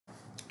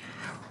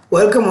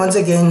Welcome once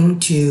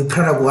again to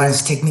Product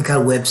One's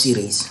technical web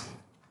series.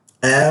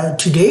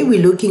 Today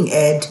we're looking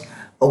at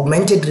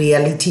augmented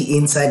reality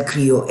inside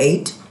Creo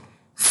 8,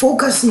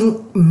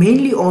 focusing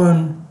mainly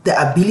on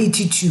the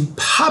ability to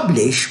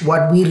publish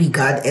what we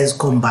regard as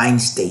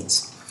combined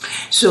states.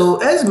 So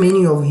as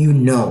many of you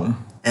know,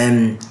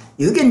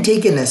 you can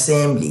take an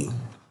assembly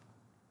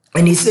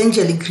and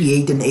essentially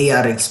create an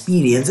AR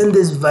experience, and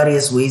there's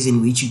various ways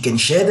in which you can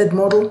share that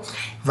model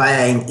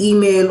via an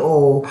email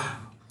or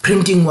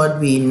printing what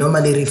we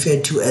normally refer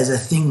to as a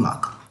thing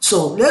mark.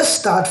 So let's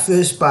start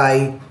first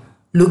by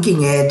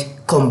looking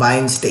at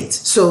combined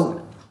states.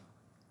 So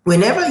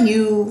whenever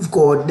you've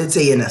got, let's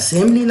say, an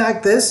assembly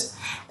like this,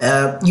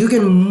 you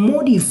can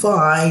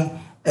modify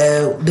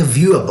the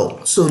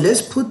viewable. So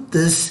let's put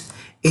this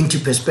into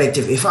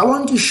perspective. If I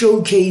want to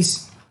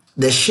showcase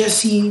the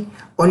chassis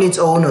on its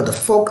own, or the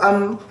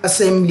forearm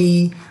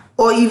assembly,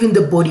 or even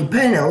the body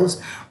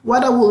panels,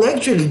 what I will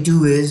actually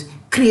do is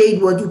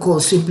create what you call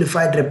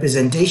simplified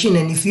representation.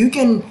 And if you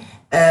can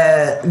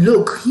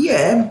look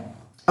here,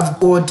 I've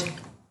got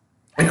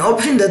an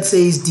option that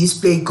says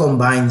display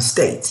combined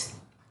states.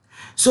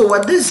 So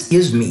what this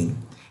gives me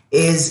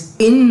is,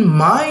 in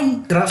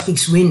my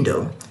graphics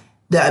window,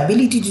 the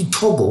ability to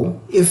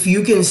toggle. If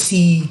you can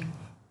see,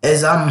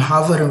 as I'm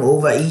hovering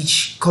over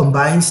each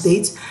combined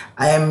states,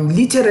 I am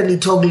literally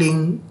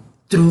toggling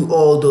through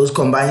all those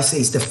combined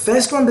states. The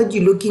first one that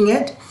you're looking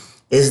at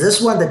is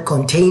this one that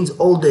contains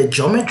all the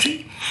geometry.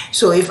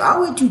 So if I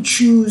were to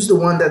choose the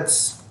one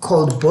that's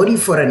called body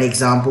for an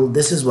example,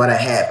 this is what I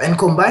have. And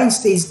combined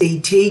states, they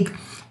take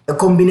a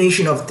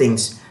combination of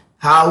things: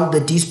 how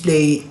the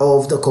display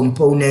of the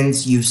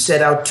components you've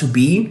set out to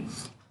be,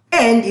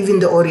 and even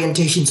the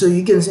orientation. So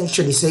you can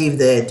actually save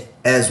that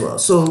as well.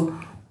 So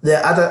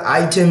the other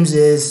items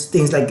is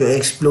things like your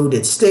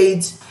exploded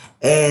states,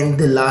 and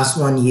the last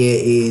one here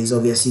is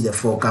obviously the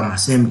forearm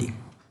assembly.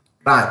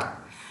 Right.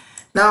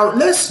 Now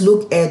let's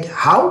look at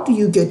how do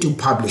you get to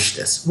publish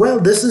this. Well,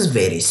 this is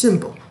very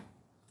simple,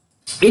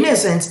 in a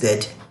sense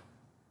that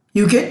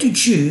you get to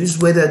choose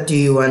whether do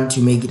you want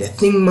to make it a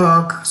thing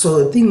mark.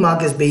 So a thing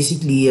mark is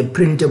basically a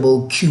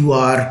printable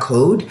QR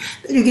code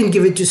that you can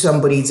give it to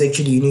somebody. It's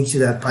actually unique to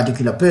that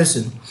particular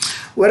person.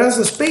 Whereas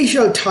a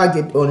spatial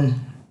target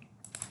on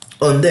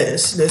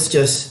this, let's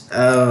just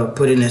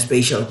put in a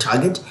spatial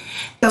target,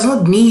 does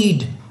not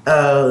need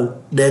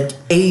that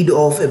aid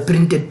of a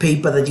printed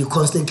paper that you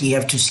constantly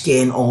have to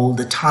scan all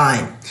the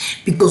time,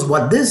 because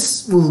what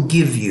this will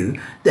give you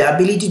the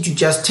ability to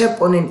just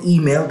tap on an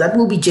email that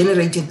will be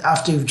generated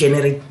after you've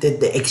generated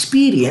the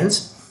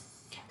experience,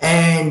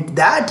 and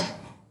that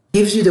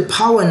gives you the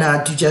power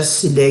now to just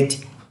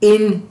select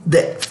in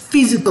the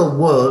physical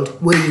world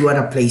where you want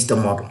to place the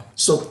model.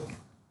 So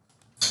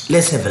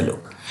let's have a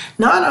look.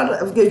 Now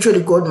that I've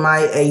actually got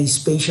my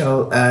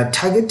spatial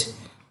target,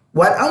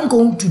 what I'm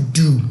going to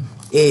do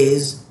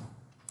is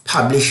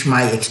publish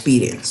my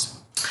experience.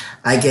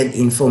 I get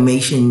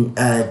information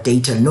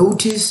data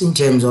notice in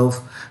terms of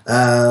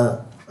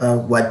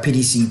what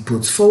PDC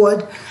puts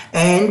forward,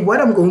 and what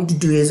I'm going to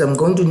do is I'm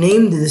going to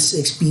name this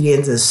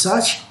experience as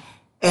such,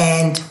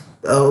 and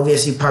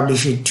obviously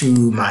publish it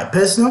to my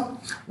personal.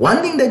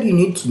 One thing that you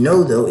need to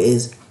know though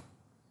is,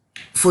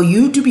 for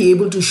you to be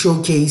able to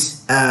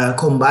showcase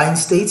combined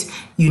states,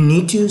 you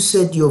need to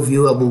set your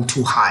viewable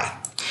to high.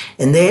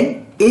 And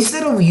then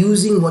instead of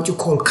using what you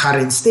call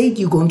current state,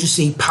 you're going to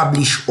say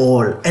publish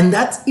all. And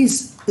that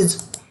is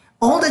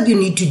all that you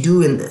need to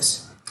do in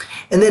this.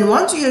 And then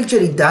once you're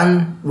actually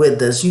done with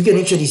this, you can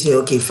actually say,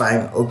 okay,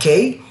 fine,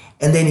 okay.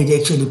 And then it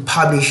actually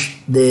publish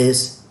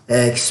this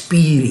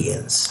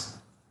experience.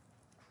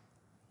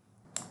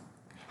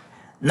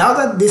 Now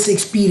that this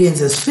experience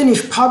has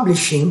finished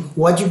publishing,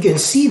 what you can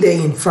see there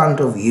in front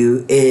of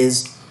you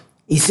is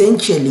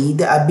essentially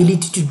the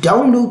ability to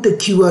download the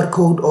QR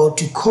code or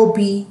to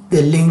copy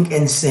the link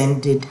and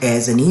send it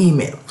as an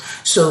email.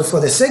 So for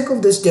the sake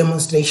of this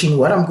demonstration,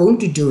 what I'm going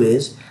to do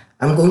is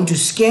I'm going to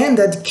scan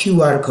that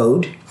QR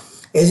code.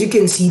 As you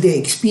can see, the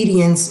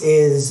experience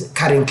is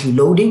currently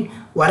loading.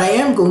 What I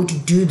am going to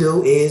do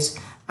though is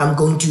I'm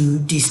going to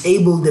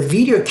disable the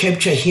video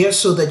capture here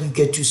so that you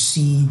get to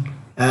see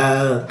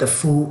the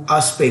full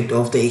aspect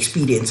of the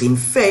experience. In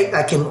fact,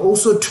 I can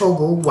also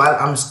toggle while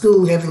I'm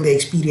still having the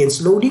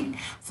experience loading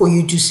for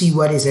you to see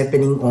what is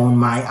happening on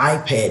my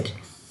iPad.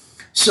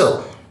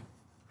 So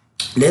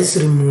let's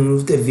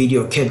remove the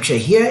video capture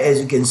here.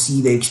 As you can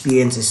see, the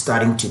experience is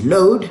starting to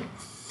load,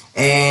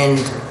 and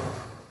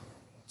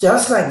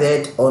just like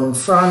that,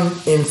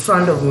 in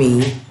front of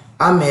me,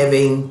 I'm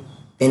having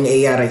an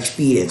AR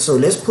experience. So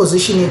let's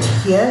position it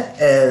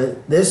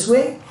here this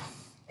way.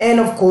 And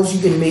of course,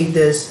 you can make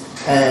this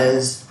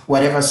as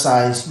whatever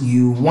size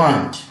you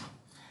want.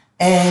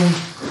 And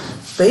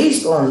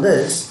based on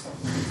this,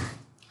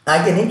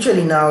 I can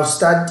actually now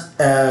start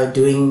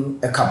doing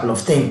a couple of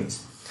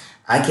things.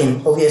 I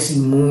can obviously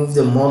move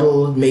the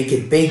model, make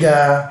it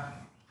bigger,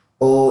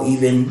 or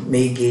even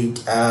make it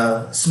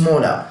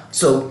smaller.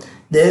 So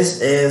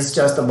this is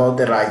just about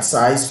the right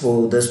size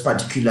for this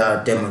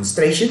particular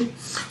demonstration.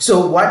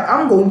 So what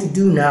I'm going to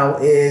do now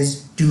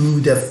is do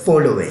the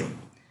following.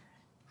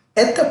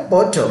 At the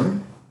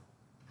bottom,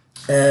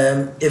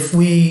 if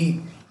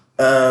we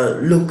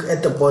look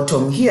at the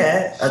bottom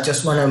here, I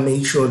just want to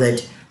make sure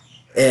that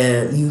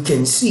you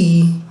can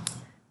see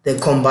the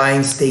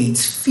combined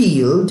states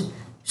field.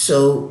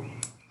 So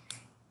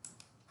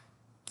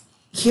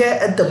here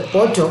at the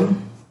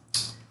bottom,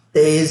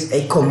 there is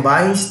a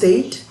combined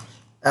state.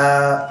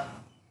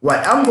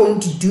 What I'm going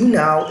to do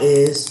now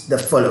is the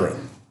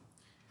following.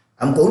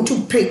 I'm going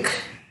to pick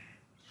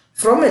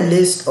from a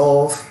list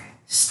of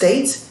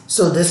states.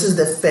 So this is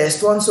the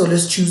first one. So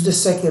let's choose the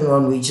second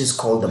one, which is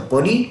called the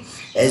body.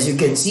 As you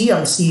can see,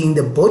 I'm seeing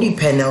the body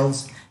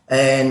panels,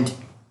 and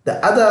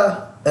the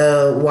other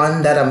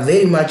one that I'm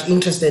very much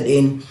interested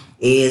in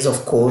is,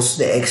 of course,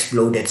 the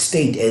exploded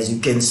state, as you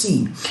can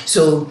see.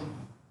 So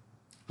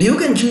you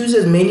can choose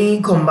as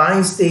many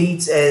combined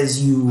states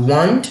as you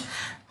want,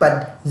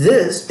 but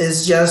this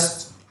is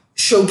just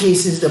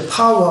showcases the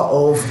power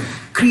of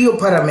Creo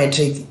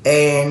Parametric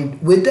and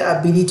with the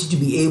ability to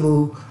be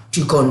able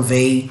to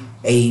convey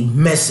a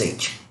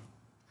message.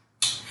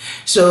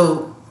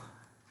 So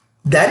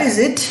that is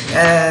it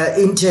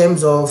in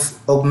terms of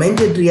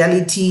augmented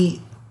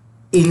reality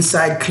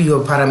inside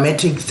Creo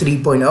Parametric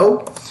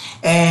 3.0,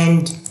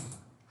 and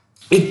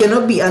it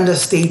cannot be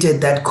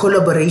understated that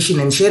collaboration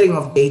and sharing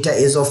of data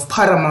is of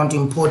paramount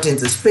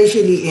importance,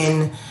 especially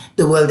in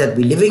the world that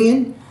we're living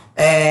in.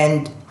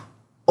 And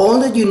all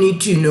that you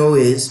need to know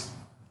is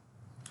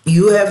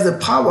you have the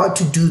power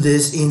to do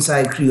this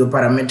inside Creo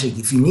Parametric.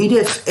 If you need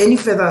any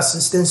further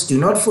assistance, do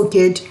not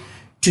forget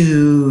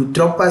to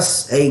drop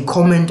us a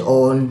comment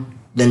on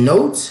the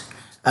notes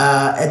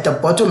at the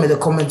bottom, at the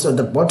comments at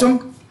the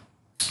bottom.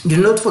 Do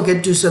not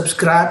forget to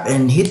subscribe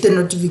and hit the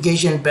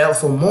notification bell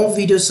for more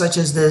videos such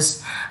as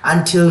this.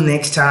 Until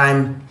next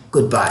time,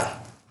 goodbye.